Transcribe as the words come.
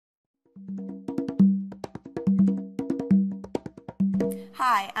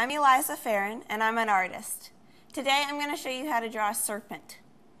Hi, I'm Eliza Farron, and I'm an artist. Today I'm going to show you how to draw a serpent.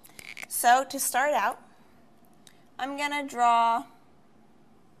 So to start out, I'm going to draw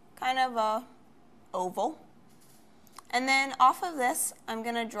kind of a oval. And then off of this, I'm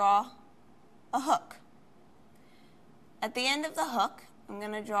going to draw a hook. At the end of the hook, I'm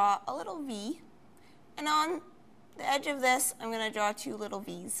going to draw a little V. And on the edge of this, I'm going to draw two little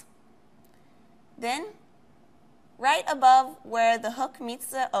V's. Then, right above where the hook meets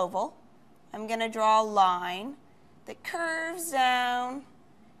the oval, I'm going to draw a line that curves down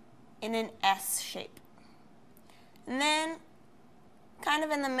in an S shape. And then, kind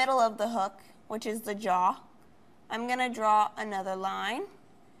of in the middle of the hook, which is the jaw, I'm going to draw another line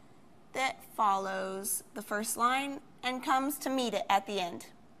that follows the first line and comes to meet it at the end.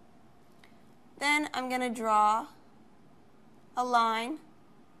 Then I'm going to draw a line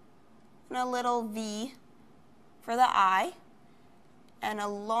and a little V for the eye, and a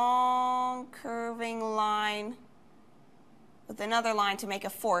long curving line with another line to make a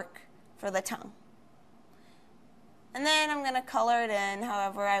fork for the tongue. And then I'm going to color it in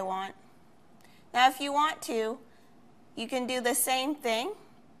however I want. Now if you want to, you can do the same thing,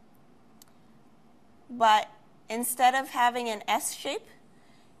 but instead of having an S shape,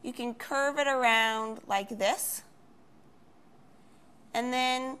 you can curve it around like this, and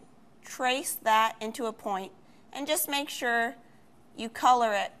then trace that into a point. And just make sure you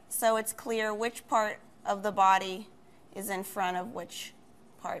color it so it's clear which part of the body is in front of which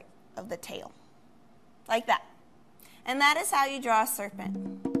part of the tail. Like that. And that is how you draw a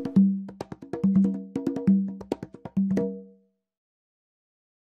serpent.